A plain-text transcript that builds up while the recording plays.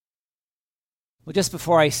Well, just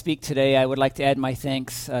before I speak today, I would like to add my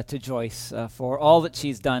thanks to Joyce for all that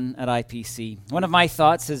she's done at IPC. One of my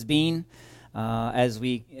thoughts has been,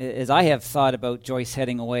 as I have thought about Joyce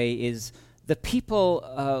heading away, is the people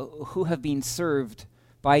who have been served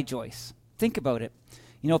by Joyce. Think about it.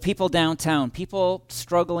 You know, people downtown, people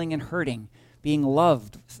struggling and hurting, being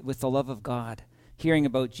loved with the love of God, hearing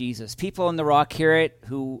about Jesus. People in the Rock Harriet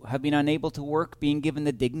who have been unable to work, being given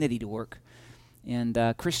the dignity to work. And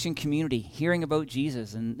Christian community, hearing about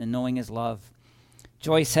Jesus and knowing his love.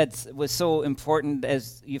 Joyce was so important,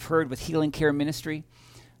 as you've heard, with Healing Care Ministry,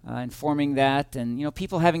 informing that, and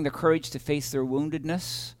people having the courage to face their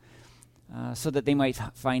woundedness so that they might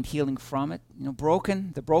find healing from it.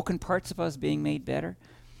 The broken parts of us being made better.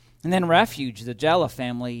 And then Refuge, the Jala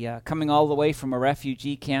family, coming all the way from a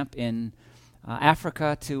refugee camp in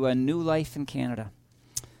Africa to a new life in Canada.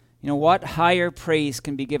 What higher praise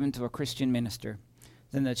can be given to a Christian minister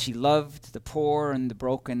than that she loved the poor and the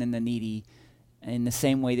broken and the needy in the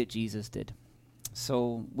same way that Jesus did.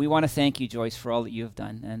 So we want to thank you, Joyce, for all that you have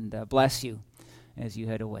done, and bless you as you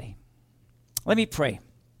head away. Let me pray.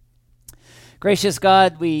 Gracious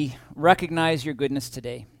God, we recognize your goodness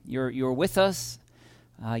today. You're with us.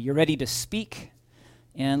 You're ready to speak.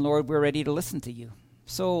 And Lord, we're ready to listen to you.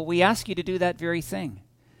 So we ask you to do that very thing.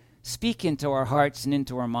 Speak into our hearts and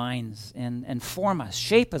into our minds and form us,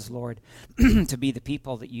 shape us, Lord, to be the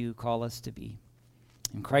people that you call us to be.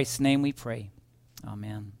 In Christ's name we pray.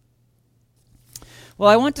 Amen.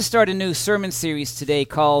 Well, I want to start a new sermon series today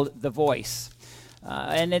called The Voice.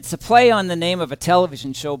 And it's a play on the name of a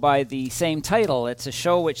television show by the same title. It's a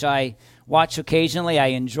show which I watch occasionally, I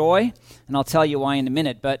enjoy, and I'll tell you why in a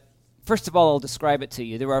minute. But first of all, I'll describe it to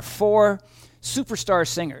you. There are 4 superstar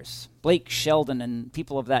singers, Blake Shelton and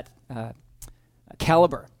people of that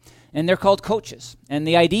caliber. And they're called coaches. And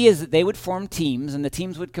the idea is that they would form teams, and the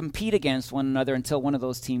teams would compete against one another until one of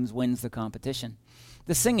those teams wins the competition,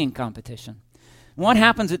 the singing competition. And what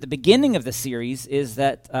happens at the beginning of the series is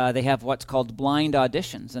that they have what's called blind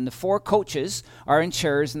auditions. And the 4 coaches are in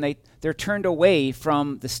chairs, and they're turned away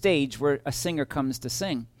from the stage where a singer comes to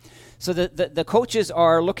sing. So the coaches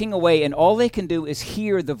are looking away, and all they can do is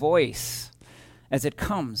hear the voice as it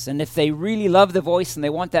comes. And if they really love the voice and they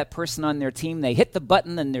want that person on their team, they hit the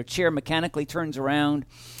button and their chair mechanically turns around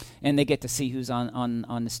and they get to see who's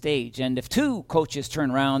on the stage. And if 2 coaches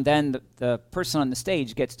turn around, then the person on the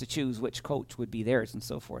stage gets to choose which coach would be theirs and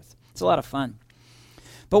so forth. It's a lot of fun.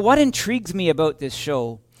 But what intrigues me about this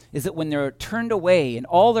show is that when they're turned away and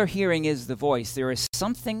all they're hearing is the voice, there is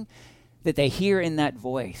something that they hear in that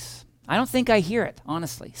voice. I don't think I hear it,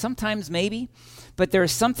 honestly. Sometimes maybe, but there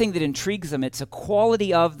is something that intrigues them. It's a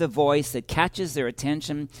quality of the voice that catches their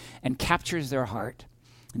attention and captures their heart.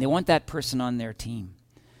 And they want that person on their team.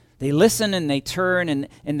 They listen and they turn and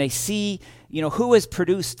they see, who has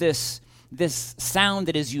produced this sound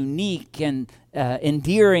that is unique and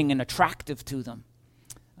endearing and attractive to them.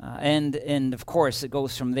 And of course, it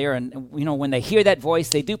goes from there. And when they hear that voice,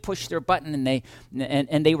 they do push their button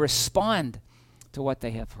and they respond to what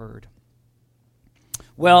they have heard.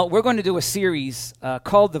 Well, we're going to do a series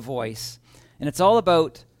called The Voice, and it's all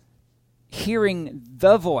about hearing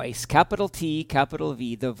the voice, capital T, capital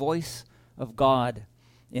V, the voice of God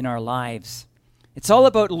in our lives. It's all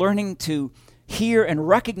about learning to hear and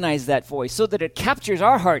recognize that voice so that it captures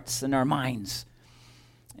our hearts and our minds.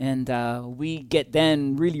 And we get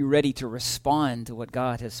then really ready to respond to what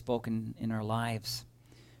God has spoken in our lives.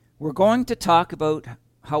 We're going to talk about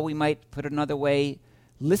how we might, put it another way,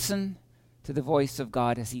 listen to the voice of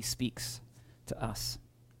God as he speaks to us.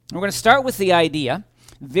 And we're going to start with the idea,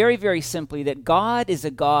 very, very simply, that God is a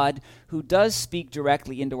God who does speak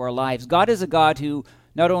directly into our lives. God is a God who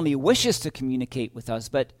not only wishes to communicate with us,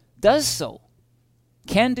 but does so,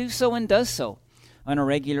 can do so and does so on a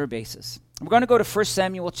regular basis. We're going to go to 1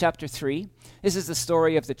 Samuel chapter 3. This is the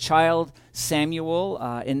story of the child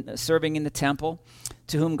Samuel serving in the temple,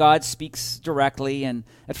 to whom God speaks directly. And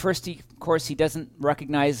at first, he doesn't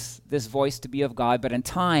recognize this voice to be of God, but in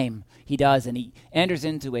time he does, and he enters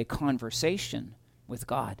into a conversation with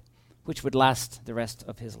God, which would last the rest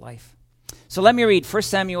of his life. So let me read 1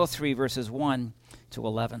 Samuel 3, verses 1 to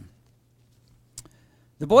 11.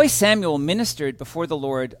 The boy Samuel ministered before the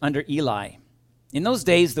Lord under Eli. In those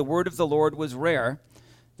days, the word of the Lord was rare.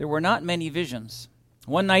 There were not many visions.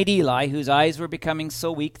 One night Eli, whose eyes were becoming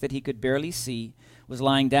so weak that he could barely see, was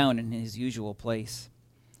lying down in his usual place.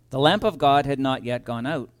 The lamp of God had not yet gone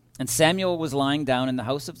out, and Samuel was lying down in the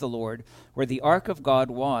house of the Lord, where the ark of God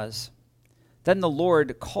was. Then the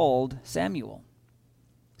Lord called Samuel.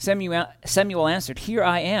 Samuel answered, "Here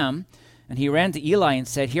I am." And he ran to Eli and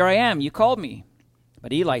said, "Here I am, you called me."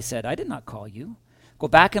 But Eli said, I did not call you. Go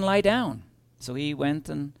back and lie down. So he went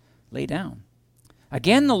and lay down.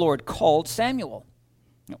 Again the Lord called Samuel.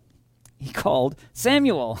 No, he called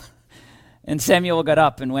Samuel. And Samuel got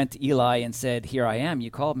up and went to Eli and said, Here I am, you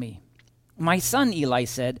called me. My son, Eli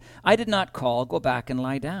said, I did not call, go back and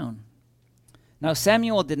lie down. Now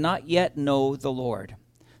Samuel did not yet know the Lord.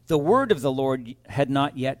 The word of the Lord had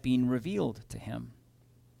not yet been revealed to him.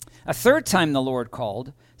 A third time the Lord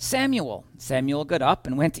called, Samuel. Samuel got up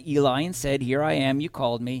and went to Eli and said, Here I am, you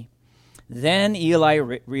called me. Then Eli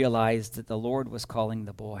realized that the Lord was calling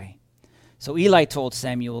the boy. So Eli told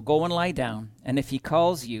Samuel, Go and lie down, and if he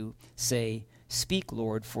calls you, say, Speak,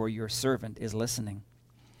 Lord, for your servant is listening.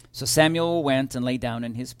 So Samuel went and lay down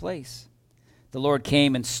in his place. The Lord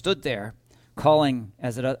came and stood there, calling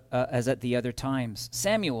as at the other times,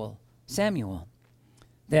 Samuel, Samuel.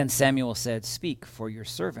 Then Samuel said, Speak, for your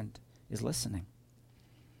servant is listening.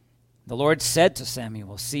 The Lord said to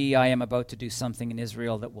Samuel, See, I am about to do something in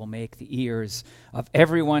Israel that will make the ears of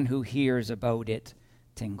everyone who hears about it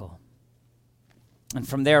tingle. And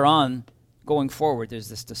from there on, going forward, there's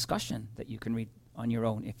this discussion that you can read on your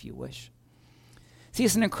own if you wish. See,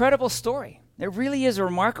 it's an incredible story. There really is a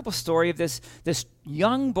remarkable story of this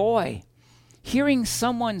young boy hearing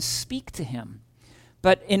someone speak to him,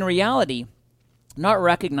 but in reality, not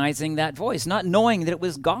recognizing that voice, not knowing that it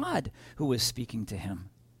was God who was speaking to him.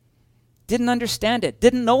 Didn't understand it,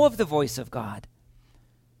 didn't know of the voice of God.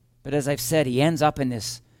 But as I've said, he ends up in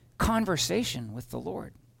this conversation with the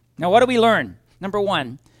Lord. Now, what do we learn? Number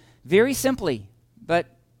one, very simply, but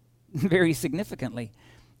very significantly,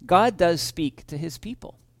 God does speak to his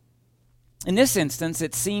people. In this instance,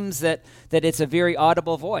 it seems that it's a very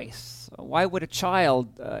audible voice. Why would a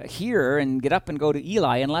child hear and get up and go to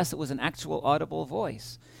Eli unless it was an actual audible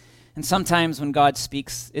voice? And sometimes when God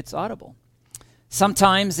speaks, it's audible.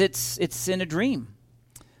 Sometimes it's in a dream.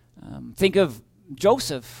 Think of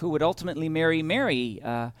Joseph, who would ultimately marry Mary.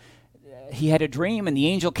 He had a dream, and the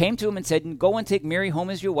angel came to him and said, Go and take Mary home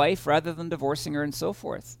as your wife rather than divorcing her, and so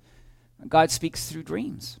forth. God speaks through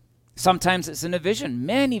dreams. Sometimes it's in a vision.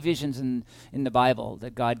 Many visions in the Bible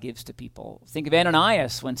that God gives to people. Think of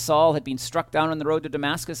Ananias when Saul had been struck down on the road to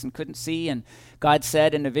Damascus and couldn't see, and God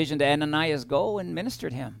said in a vision to Ananias, Go and minister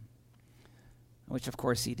to him, which of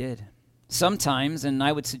course he did. Sometimes, and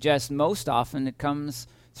I would suggest most often, it comes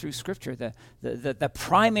through Scripture. The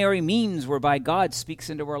primary means whereby God speaks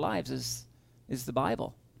into our lives is the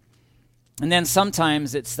Bible. And then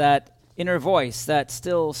sometimes it's that inner voice, that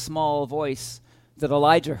still small voice that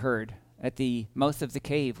Elijah heard at the mouth of the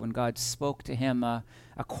cave when God spoke to him, a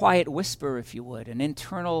quiet whisper, if you would, an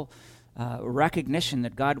internal recognition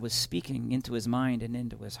that God was speaking into his mind and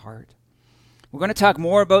into his heart. We're going to talk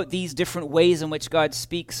more about these different ways in which God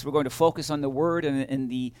speaks. We're going to focus on the word and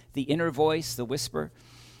the inner voice, the whisper,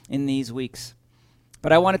 in these weeks.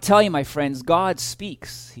 But I want to tell you, my friends, God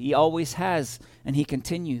speaks. He always has, and he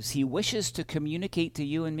continues. He wishes to communicate to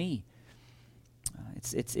you and me.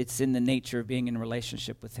 It's in the nature of being in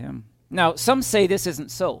relationship with him. Now, some say this isn't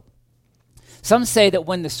so. Some say that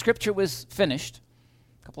when the scripture was finished,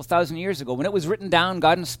 a couple thousand years ago, when it was written down,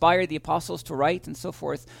 God inspired the apostles to write and so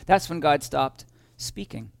forth, that's when God stopped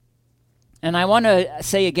speaking. And I want to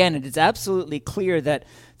say again, it is absolutely clear that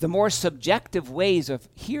the more subjective ways of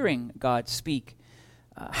hearing God speak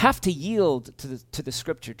have to yield to the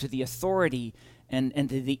scripture, to the authority and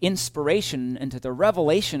to the inspiration and to the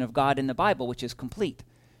revelation of God in the Bible, which is complete.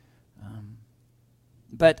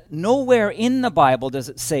 But nowhere in the Bible does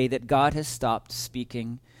it say that God has stopped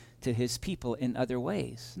speaking to his people in other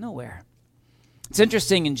ways. Nowhere. It's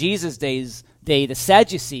interesting, in Jesus' day, the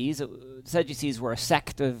Sadducees were a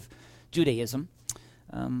sect of Judaism.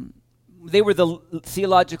 They were the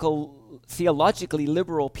theologically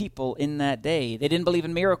liberal people in that day. They didn't believe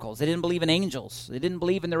in miracles. They didn't believe in angels. They didn't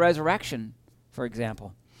believe in the resurrection, for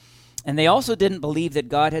example. And they also didn't believe that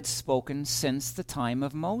God had spoken since the time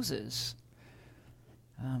of Moses.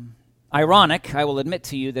 Ironic, I will admit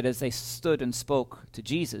to you, that as they stood and spoke to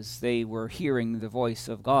Jesus, they were hearing the voice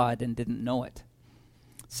of God and didn't know it.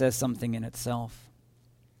 It says something in itself.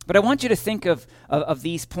 But I want you to think of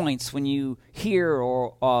these points when you hear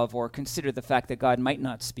or consider the fact that God might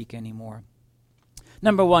not speak anymore.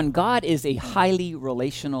 Number one, God is a highly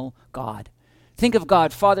relational God. Think of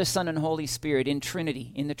God, Father, Son, and Holy Spirit in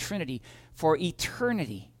the Trinity, for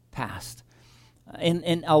eternity past,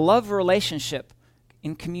 in a love relationship,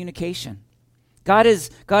 in communication. God is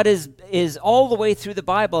all the way through the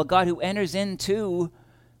Bible a God who enters into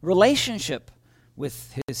relationship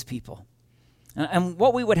with his people. And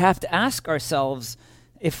what we would have to ask ourselves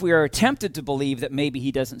if we are tempted to believe that maybe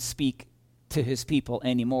he doesn't speak to his people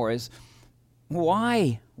anymore is,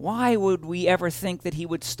 Why? Why would we ever think that he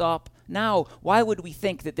would stop now? Why would we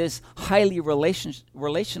think that this highly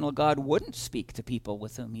relational God wouldn't speak to people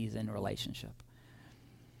with whom he's in relationship?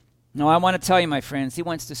 No, I want to tell you, my friends, he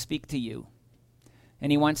wants to speak to you.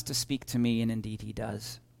 And he wants to speak to me, and indeed he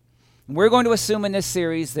does. And we're going to assume in this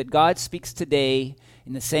series that God speaks today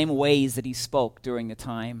in the same ways that he spoke during the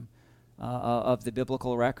time of the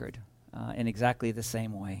biblical record, in exactly the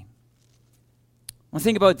same way. Well,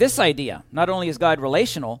 think about this idea. Not only is God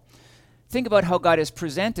relational, think about how God is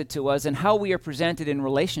presented to us and how we are presented in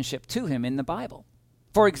relationship to him in the Bible.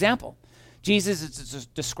 For example, Jesus is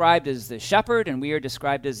described as the shepherd, and we are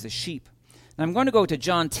described as the sheep. And I'm going to go to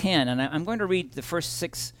John 10, and I'm going to read the first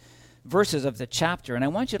 6 verses of the chapter, and I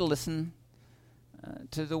want you to listen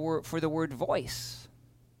to the word voice,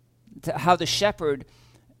 to how the shepherd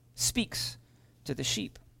speaks to the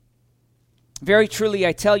sheep. Very truly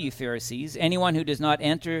I tell you, Pharisees, anyone who does not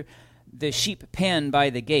enter the sheep pen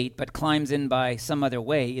by the gate, but climbs in by some other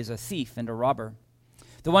way, is a thief and a robber.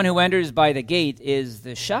 The one who enters by the gate is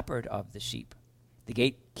the shepherd of the sheep. The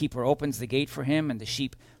gatekeeper opens the gate for him, and the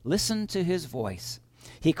sheep listen to his voice.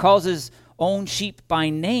 He calls his own sheep by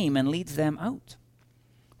name and leads them out.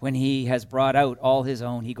 When he has brought out all his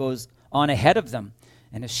own, he goes on ahead of them,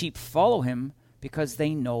 and the sheep follow him because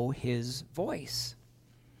they know his voice.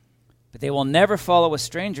 But they will never follow a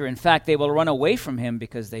stranger. In fact, they will run away from him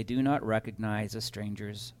because they do not recognize a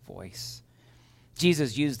stranger's voice.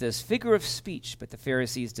 Jesus used this figure of speech, but the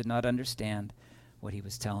Pharisees did not understand what he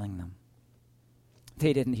was telling them.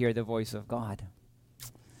 They didn't hear the voice of God.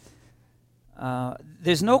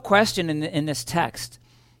 There's no question in this text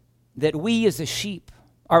that we as the sheep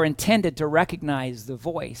are intended to recognize the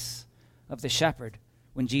voice of the shepherd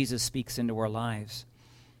when Jesus speaks into our lives.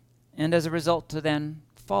 And as a result, to then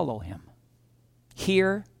follow him.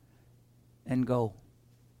 Hear and go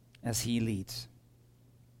as he leads.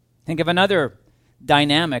 Think of another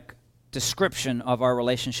dynamic description of our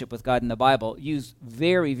relationship with God in the Bible, used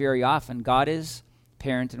very, very often. God is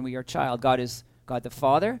parent and we are child. God is God the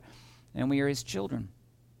Father and we are his children.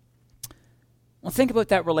 Well, think about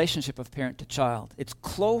that relationship of parent to child. It's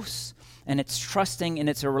close and it's trusting, and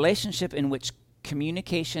it's a relationship in which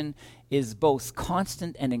communication is both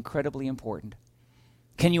constant and incredibly important.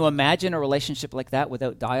 Can you imagine a relationship like that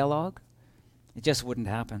without dialogue? It just wouldn't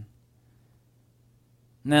happen.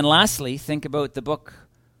 And then lastly, think about the book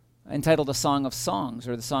entitled The Song of Songs,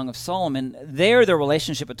 or the Song of Solomon. There, the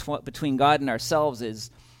relationship between God and ourselves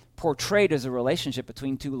is portrayed as a relationship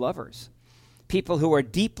between two lovers, people who are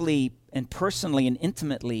deeply and personally and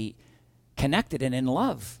intimately connected and in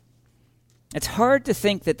love. It's hard to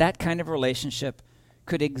think that that kind of relationship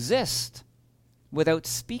could exist without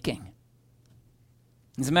speaking.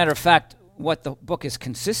 As a matter of fact, what the book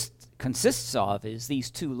consists of is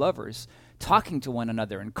these two lovers talking to one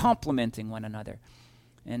another and complimenting one another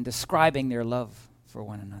and describing their love for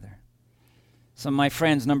one another. So my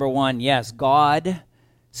friends, number one, yes, God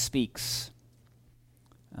speaks.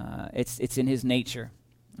 It's in his nature,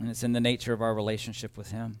 and it's in the nature of our relationship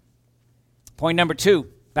with him. Point number 2,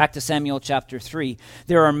 back to Samuel chapter 3.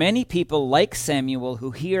 There are many people like Samuel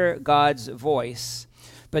who hear God's voice,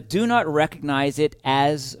 but do not recognize it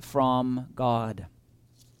as from God.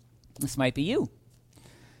 This might be you.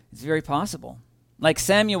 It's very possible. Like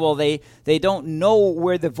Samuel, they don't know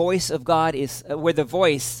where the voice of God is, where the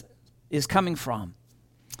voice is coming from.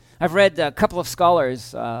 I've read a couple of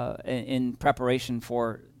scholars in preparation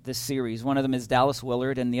for this series. One of them is Dallas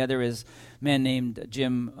Willard, and the other is a man named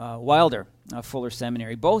Jim Wilder of Fuller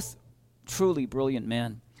Seminary. Both truly brilliant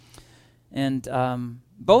men. And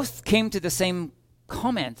both came to the same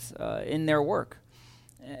comment in their work.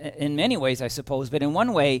 In many ways, I suppose, but in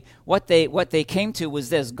one way, what they came to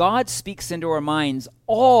was this: God speaks into our minds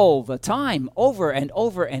all the time, over and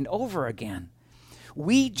over and over again.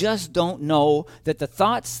 We just don't know that the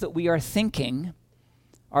thoughts that we are thinking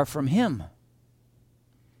are from him.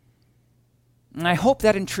 And I hope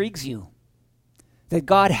that intrigues you, that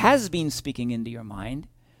God has been speaking into your mind.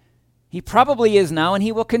 He probably is now, and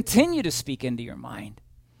he will continue to speak into your mind.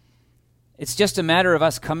 It's just a matter of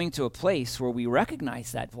us coming to a place where we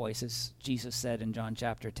recognize that voice, as Jesus said in John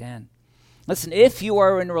chapter 10. Listen, if you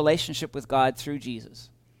are in a relationship with God through Jesus,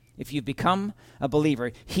 if you've become a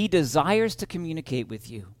believer, he desires to communicate with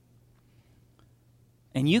you.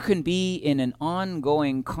 And you can be in an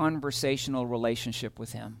ongoing conversational relationship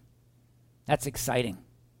with him. That's exciting.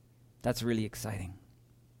 That's really exciting.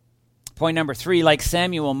 Point number 3, like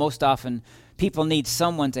Samuel, most often people need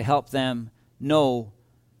someone to help them know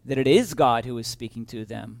that it is God who is speaking to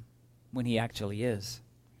them when he actually is.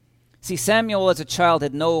 See, Samuel as a child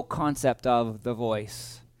had no concept of the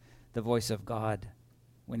voice the voice of God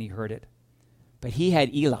when he heard it. But he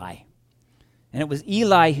had Eli. And it was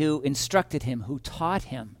Eli who instructed him, who taught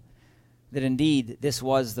him that indeed this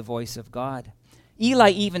was the voice of God.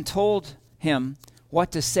 Eli even told him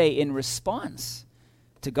what to say in response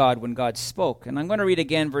to God when God spoke. And I'm going to read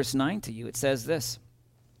again verse 9 to you. It says this.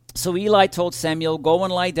 So Eli told Samuel, "Go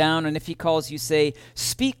and lie down, and if he calls you, say,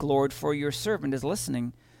 'Speak, Lord, for your servant is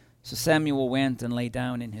listening.' So Samuel went and lay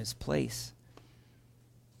down in his place."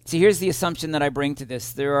 See, here's the assumption that I bring to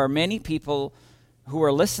this. There are many people who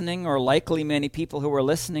are listening, or likely many people who are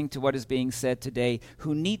listening to what is being said today,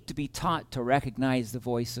 who need to be taught to recognize the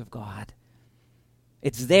voice of God.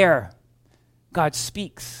 It's there. God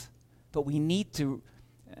speaks. But we need to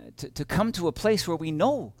come to a place where we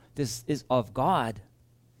know this is of God.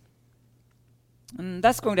 And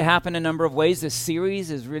that's going to happen a number of ways. This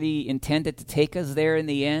series is really intended to take us there in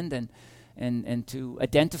the end and to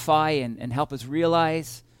identify and help us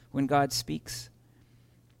realize when God speaks.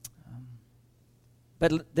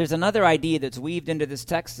 But there's another idea that's weaved into this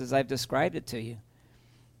text as I've described it to you.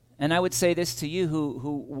 And I would say this to you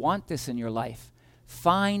who want this in your life.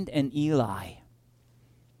 Find an Eli.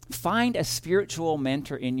 Find a spiritual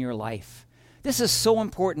mentor in your life. This is so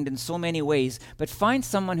important in so many ways, but find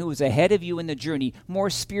someone who is ahead of you in the journey, more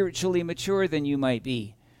spiritually mature than you might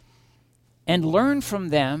be. And learn from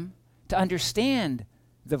them to understand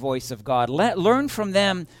the voice of God. Learn from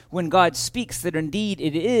them when God speaks that indeed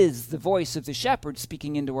it is the voice of the shepherd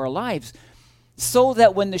speaking into our lives, so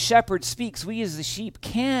that when the shepherd speaks, we as the sheep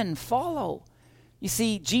can follow. You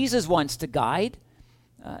see, Jesus wants to guide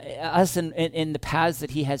us in the paths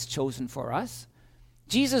that he has chosen for us.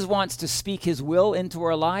 Jesus wants to speak his will into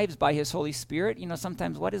our lives by his Holy Spirit. You know,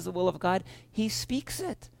 sometimes what is the will of God? He speaks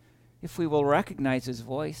it if we will recognize his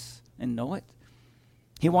voice and know it.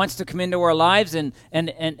 He wants to come into our lives and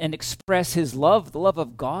express his love, the love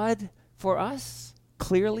of God for us,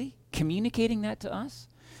 clearly communicating that to us.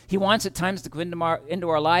 He wants at times to come into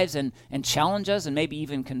our lives and challenge us and maybe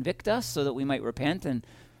even convict us so that we might repent and,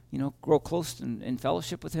 grow close in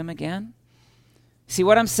fellowship with him again. See,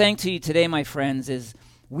 what I'm saying to you today, my friends, is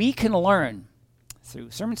we can learn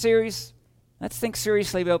through sermon series. Let's think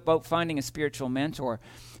seriously about finding a spiritual mentor.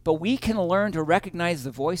 But we can learn to recognize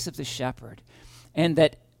the voice of the shepherd and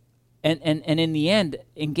in the end,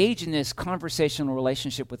 engage in this conversational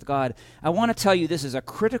relationship with God. I want to tell you this is a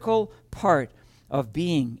critical part of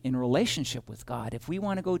being in relationship with God. If we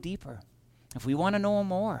want to go deeper, if we want to know him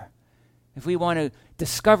more, if we want to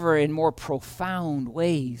discover in more profound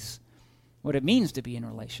ways what it means to be in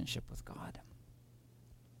relationship with God.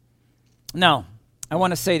 Now, I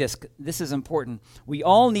want to say this. This is important. We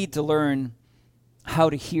all need to learn how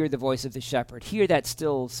to hear the voice of the shepherd. Hear that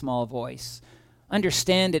still small voice.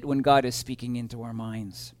 Understand it when God is speaking into our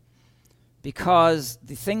minds. Because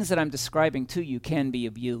the things that I'm describing to you can be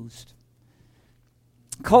abused.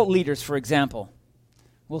 Cult leaders, for example,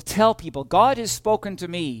 will tell people, God has spoken to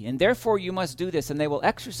me, and therefore you must do this, and they will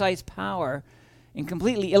exercise power in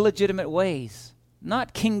completely illegitimate ways,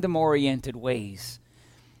 not kingdom-oriented ways,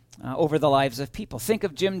 over the lives of people. Think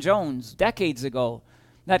of Jim Jones decades ago,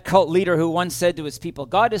 that cult leader who once said to his people,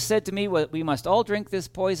 God has said to me, we must all drink this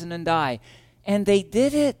poison and die. And they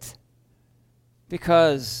did it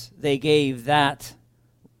because they gave that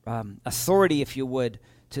authority, if you would,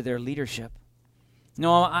 to their leadership.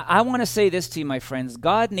 No, I want to say this to you, my friends.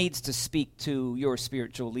 God needs to speak to your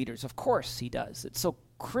spiritual leaders. Of course he does. It's so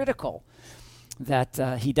critical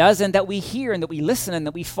that he does, and that we hear and that we listen and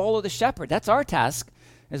that we follow the shepherd. That's our task.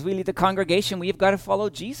 As we lead the congregation, we have got to follow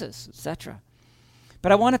Jesus, etc.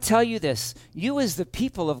 But I want to tell you this. You as the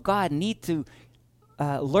people of God need to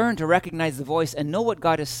learn to recognize the voice and know what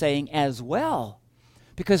God is saying as well.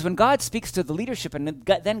 Because when God speaks to the leadership and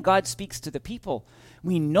then God speaks to the people,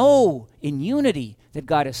 we know in unity that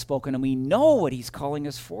God has spoken and we know what he's calling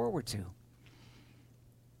us forward to.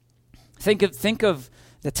 Think of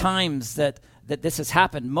the times that this has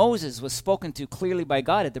happened. Moses was spoken to clearly by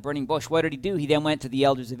God at the burning bush. What did he do? He then went to the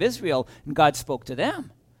elders of Israel and God spoke to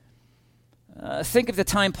them. Think of the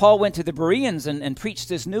time Paul went to the Bereans and preached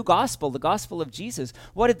this new gospel, the gospel of Jesus.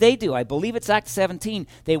 What did they do? I believe it's Acts 17.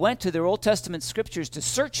 They went to their Old Testament scriptures to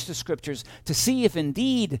search the scriptures to see if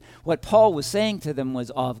indeed what Paul was saying to them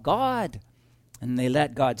was of God. And they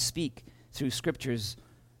let God speak through scriptures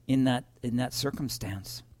in that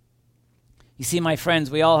circumstance. You see, my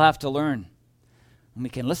friends, we all have to learn. And we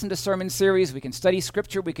can listen to sermon series, we can study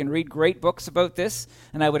scripture, we can read great books about this,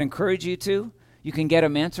 and I would encourage you to. You can get a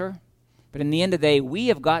mentor. But in the end of the day, we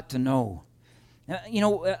have got to know.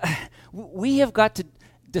 We have got to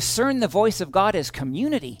discern the voice of God as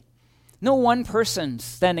community. No one person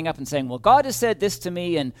standing up and saying, well, God has said this to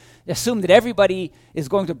me, and assume that everybody is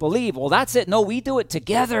going to believe. Well, that's it. No, we do it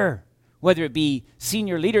together, whether it be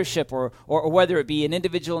senior leadership or whether it be an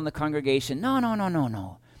individual in the congregation.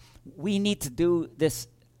 No. We need to do this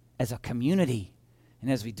as a community.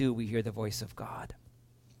 And as we do, we hear the voice of God.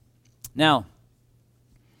 Now,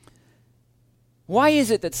 why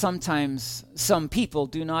is it that sometimes some people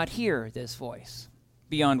do not hear this voice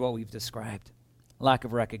beyond what we've described? Lack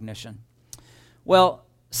of recognition. Well,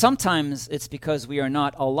 sometimes it's because we are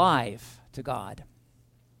not alive to God.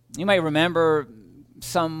 You might remember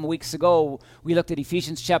some weeks ago we looked at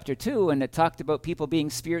Ephesians chapter 2, and it talked about people being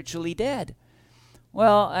spiritually dead.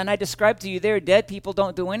 Well, and I described to you there, dead people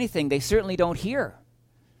don't do anything. They certainly don't hear.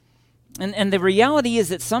 And the reality is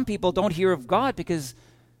that some people don't hear of God because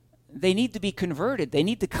they need to be converted. They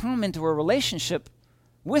need to come into a relationship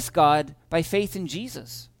with God by faith in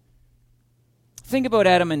Jesus. Think about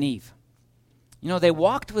Adam and Eve. You know, they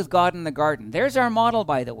walked with God in the garden. There's our model,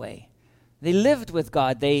 by the way. They lived with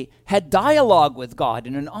God. They had dialogue with God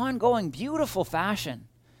in an ongoing, beautiful fashion.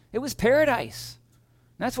 It was paradise.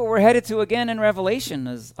 That's what we're headed to again in Revelation,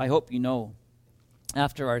 as I hope you know,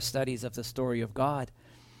 after our studies of the story of God.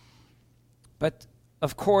 But,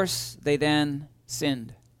 of course, they then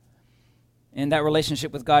sinned. And that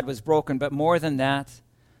relationship with God was broken. But more than that,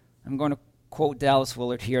 I'm going to quote Dallas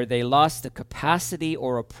Willard here, they lost the capacity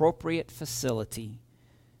or appropriate facility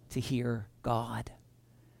to hear God.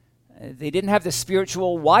 They didn't have the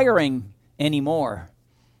spiritual wiring anymore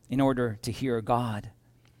in order to hear God.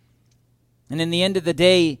 And in the end of the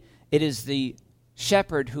day, it is the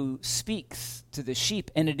shepherd who speaks to the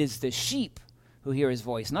sheep, and it is the sheep who hear his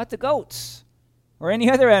voice, not the goats or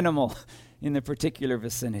any other animal in the particular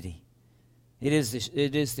vicinity. It is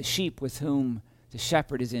the sheep with whom the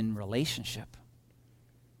shepherd is in relationship.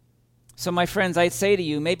 So my friends, I'd say to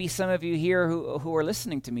you, maybe some of you here who are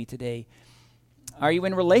listening to me today, are you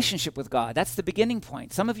in relationship with God? That's the beginning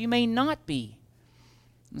point. Some of you may not be.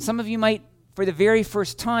 Some of you might, for the very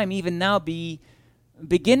first time, even now be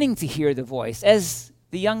beginning to hear the voice, as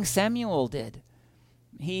the young Samuel did.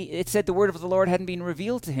 It said the word of the Lord hadn't been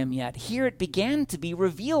revealed to him yet. Here it began to be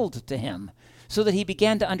revealed to him, so that he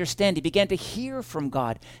began to understand. He began to hear from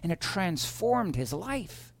God, and it transformed his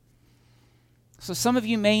life. So some of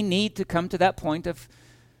you may need to come to that point of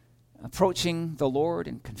approaching the Lord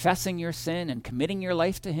and confessing your sin and committing your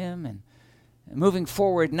life to him and moving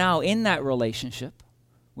forward now in that relationship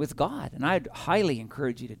with God. And I'd highly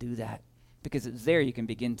encourage you to do that, because it's there you can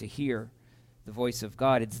begin to hear the voice of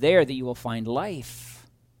God. It's there that you will find life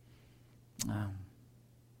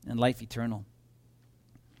and life eternal.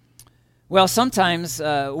 Well, sometimes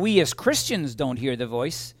we as Christians don't hear the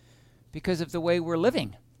voice because of the way we're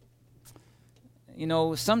living. You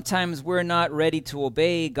know, sometimes we're not ready to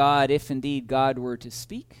obey God if indeed God were to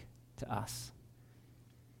speak to us.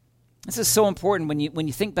 This is so important when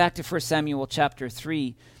you think back to 1 Samuel chapter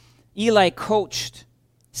 3. Eli coached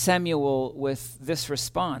Samuel with this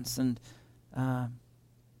response, and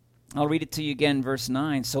I'll read it to you again, verse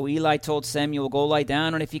 9. So Eli told Samuel, go lie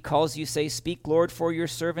down, and if he calls you, say, speak, Lord, for your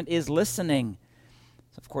servant is listening.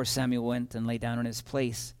 So of course Samuel went and lay down in his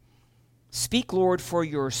place. Speak, Lord, for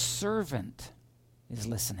your servant is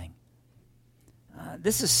listening.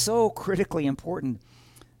 This is so critically important.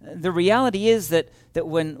 The reality is that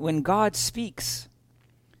when God speaks,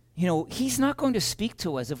 you know, he's not going to speak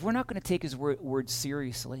to us if we're not going to take his word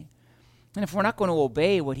seriously, and if we're not going to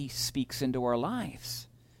obey what he speaks into our lives.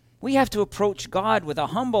 We have to approach God with a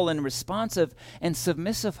humble and responsive and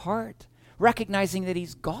submissive heart, recognizing that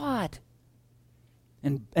he's God,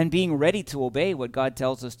 and being ready to obey what God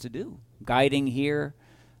tells us to do, guiding here,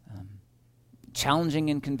 challenging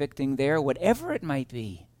and convicting there, whatever it might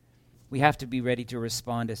be. We have to be ready to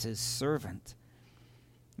respond as his servant.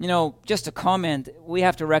 You know, just a comment, we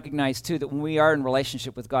have to recognize too that when we are in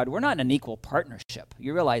relationship with God, we're not in an equal partnership.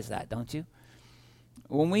 You realize that, don't you?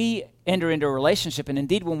 When we enter into a relationship, and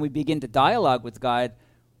indeed when we begin to dialogue with God,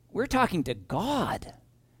 we're talking to God.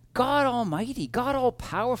 God Almighty, God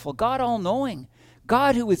All-Powerful, God All-Knowing,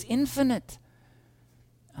 God who is infinite.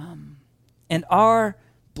 And our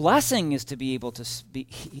blessing is to be able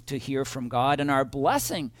to hear from God, and our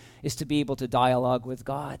blessing is to be able to dialogue with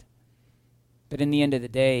God. But in the end of the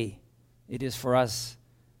day, it is for us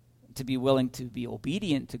to be willing to be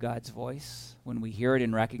obedient to God's voice when we hear it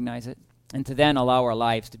and recognize it, and to then allow our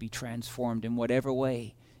lives to be transformed in whatever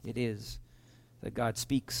way it is that God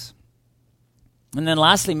speaks. And then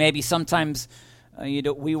lastly, maybe sometimes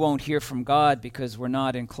we won't hear from God because we're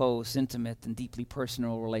not in close, intimate, and deeply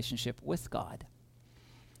personal relationship with God.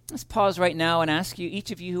 Let's pause right now and ask you,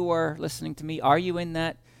 each of you who are listening to me, are you in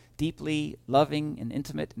that deeply loving and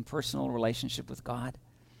intimate and personal relationship with God?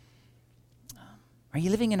 Are you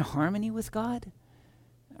living in harmony with God?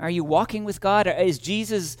 Are you walking with God?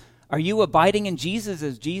 Are you abiding in Jesus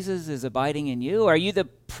as Jesus is abiding in you? Are you the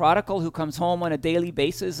prodigal who comes home on a daily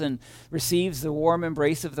basis and receives the warm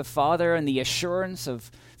embrace of the Father and the assurance of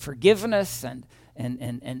forgiveness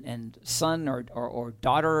and son or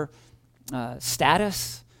daughter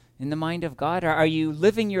status in the mind of God? Are you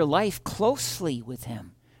living your life closely with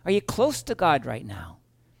Him? Are you close to God right now?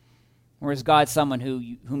 Or is God someone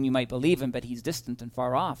whom you might believe in, but He's distant and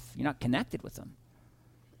far off? You're not connected with Him.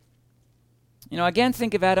 Again,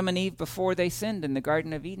 think of Adam and Eve before they sinned in the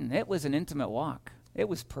Garden of Eden. It was an intimate walk. It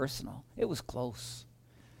was personal. It was close.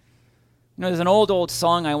 There's an old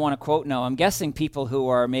song I want to quote now. I'm guessing people who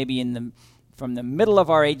are maybe from the middle of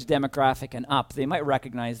our age demographic and up, they might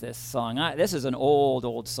recognize this song. This is an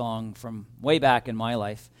old song from way back in my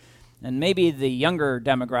life. And maybe the younger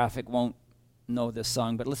demographic won't know this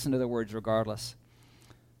song, but listen to the words regardless.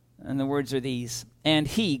 And the words are these: "And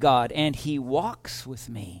He, God, and He walks with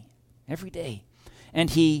me every day, and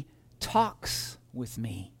He talks with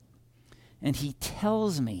me, and He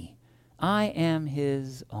tells me I am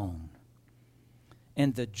His own.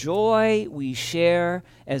 And the joy we share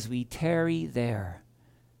as we tarry there,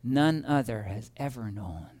 none other has ever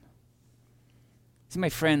known." See, my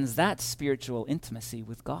friends, that's spiritual intimacy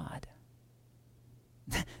with God.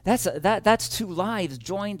 That's two lives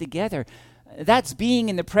joined together. That's being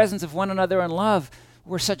in the presence of one another in love,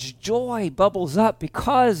 where such joy bubbles up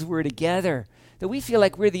because we're together, that we feel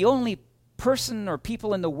like we're the only person or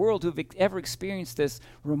people in the world who've ever experienced this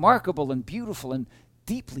remarkable and beautiful and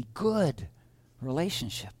deeply good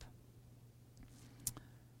relationship.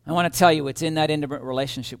 I want to tell you, it's in that intimate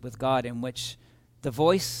relationship with God in which the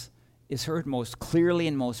voice is heard most clearly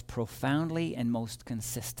and most profoundly and most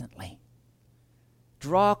consistently.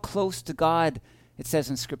 Draw close to God, it says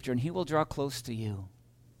in Scripture, and He will draw close to you.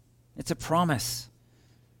 It's a promise.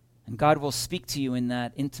 And God will speak to you in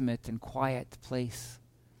that intimate and quiet place.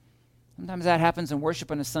 Sometimes that happens in worship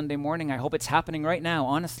on a Sunday morning. I hope it's happening right now,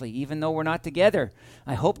 honestly, even though we're not together.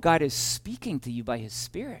 I hope God is speaking to you by His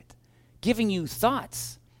Spirit, giving you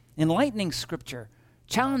thoughts, enlightening Scripture,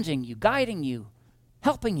 challenging you, guiding you,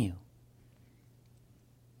 helping you.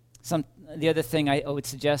 The other thing I would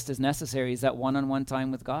suggest is necessary is that one-on-one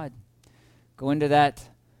time with God. Go into that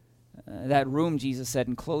room, Jesus said,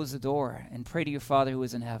 and close the door and pray to your Father who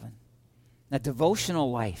is in heaven. That devotional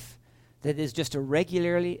life that is just a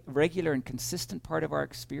regular and consistent part of our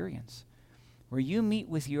experience, where you meet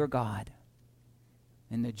with your God,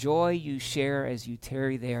 and the joy you share as you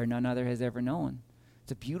tarry there, none other has ever known.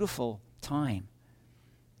 It's a beautiful time.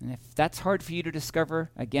 And if that's hard for you to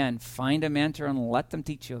discover, again, find a mentor and let them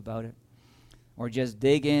teach you about it. Or just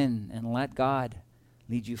dig in and let God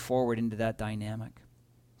lead you forward into that dynamic.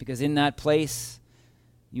 Because in that place,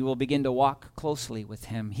 you will begin to walk closely with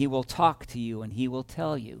Him. He will talk to you and He will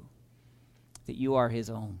tell you that you are His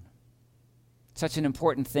own. Such an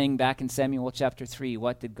important thing back in Samuel chapter 3.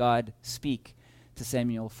 What did God speak to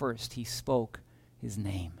Samuel first? He spoke His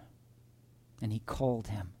name. And He called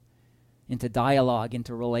him into dialogue,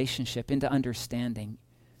 into relationship, into understanding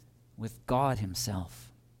with God Himself.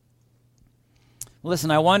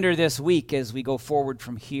 Listen, I wonder this week as we go forward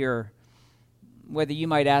from here whether you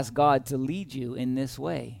might ask God to lead you in this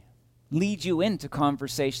way, lead you into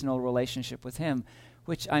conversational relationship with Him,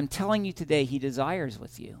 which I'm telling you today He desires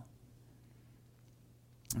with you.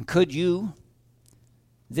 And could you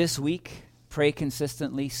this week pray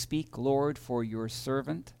consistently, "Speak, Lord, for your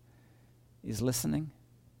servant is listening"?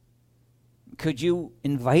 Could you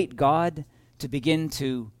invite God to begin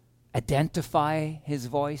to identify His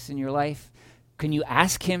voice in your life? Can you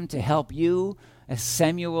ask Him to help you, as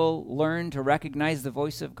Samuel learned to recognize the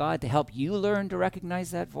voice of God, to help you learn to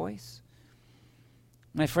recognize that voice?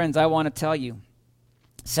 My friends, I want to tell you,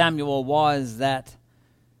 Samuel was that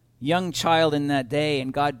young child in that day,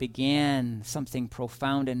 and God began something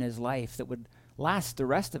profound in his life that would last the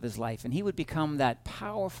rest of his life, and he would become that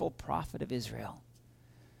powerful prophet of Israel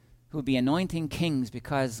who would be anointing kings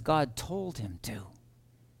because God told him to.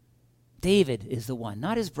 David is the one,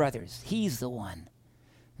 not his brothers. He's the one.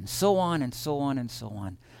 And so on and so on and so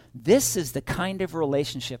on. This is the kind of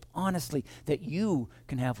relationship, honestly, that you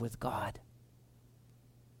can have with God,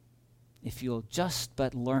 if you'll just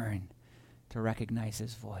but learn to recognize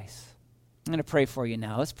His voice. I'm going to pray for you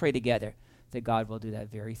now. Let's pray together that God will do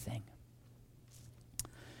that very thing.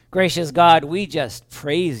 Gracious God, we just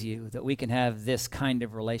praise You that we can have this kind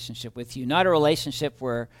of relationship with You, not a relationship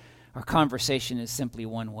where our conversation is simply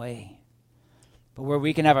one way, but where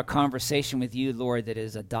we can have a conversation with you, Lord, that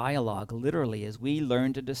is a dialogue, literally, as we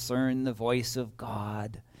learn to discern the voice of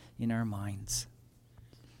God in our minds.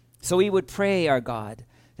 So we would pray, our God,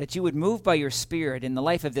 that you would move by your Spirit in the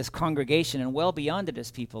life of this congregation and well beyond it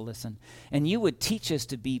as people listen, and you would teach us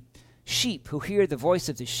to be sheep who hear the voice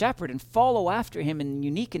of the shepherd and follow after him in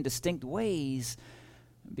unique and distinct ways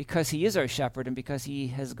because he is our shepherd and because he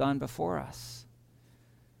has gone before us.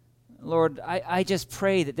 Lord, I just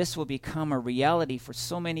pray that this will become a reality for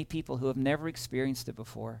so many people who have never experienced it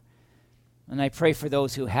before. And I pray for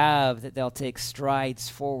those who have, that they'll take strides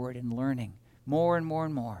forward in learning more and more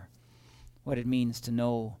and more what it means to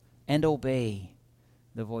know and obey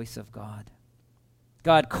the voice of God.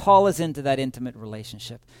 God, call us into that intimate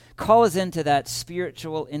relationship. Call us into that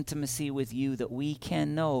spiritual intimacy with you that we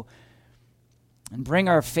can know, and bring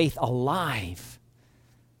our faith alive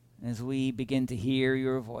as we begin to hear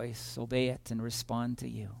your voice, obey it, and respond to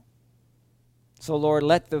you. So, Lord,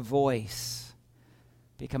 let the voice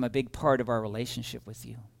become a big part of our relationship with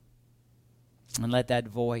you. And let that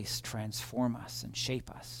voice transform us and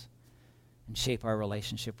shape our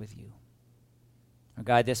relationship with you. Oh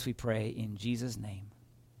God, this we pray in Jesus' name.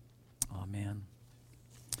 Amen.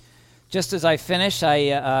 Just as I finish,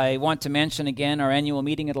 I want to mention again our annual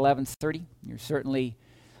meeting at 11:30. You're certainly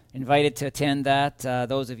invited to attend that,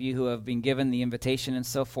 those of you who have been given the invitation and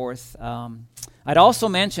so forth. I'd also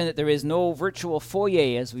mention that there is no virtual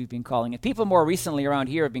foyer, as we've been calling it. People more recently around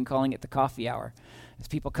here have been calling it the coffee hour, as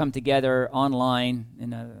people come together online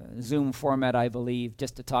in a Zoom format, I believe,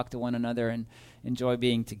 just to talk to one another and enjoy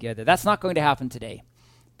being together. That's not going to happen today,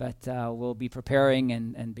 but we'll be preparing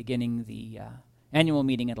and beginning the annual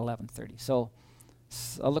meeting at 11:30. So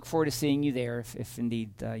I'll look forward to seeing you there if indeed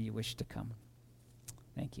you wish to come.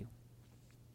 Thank you.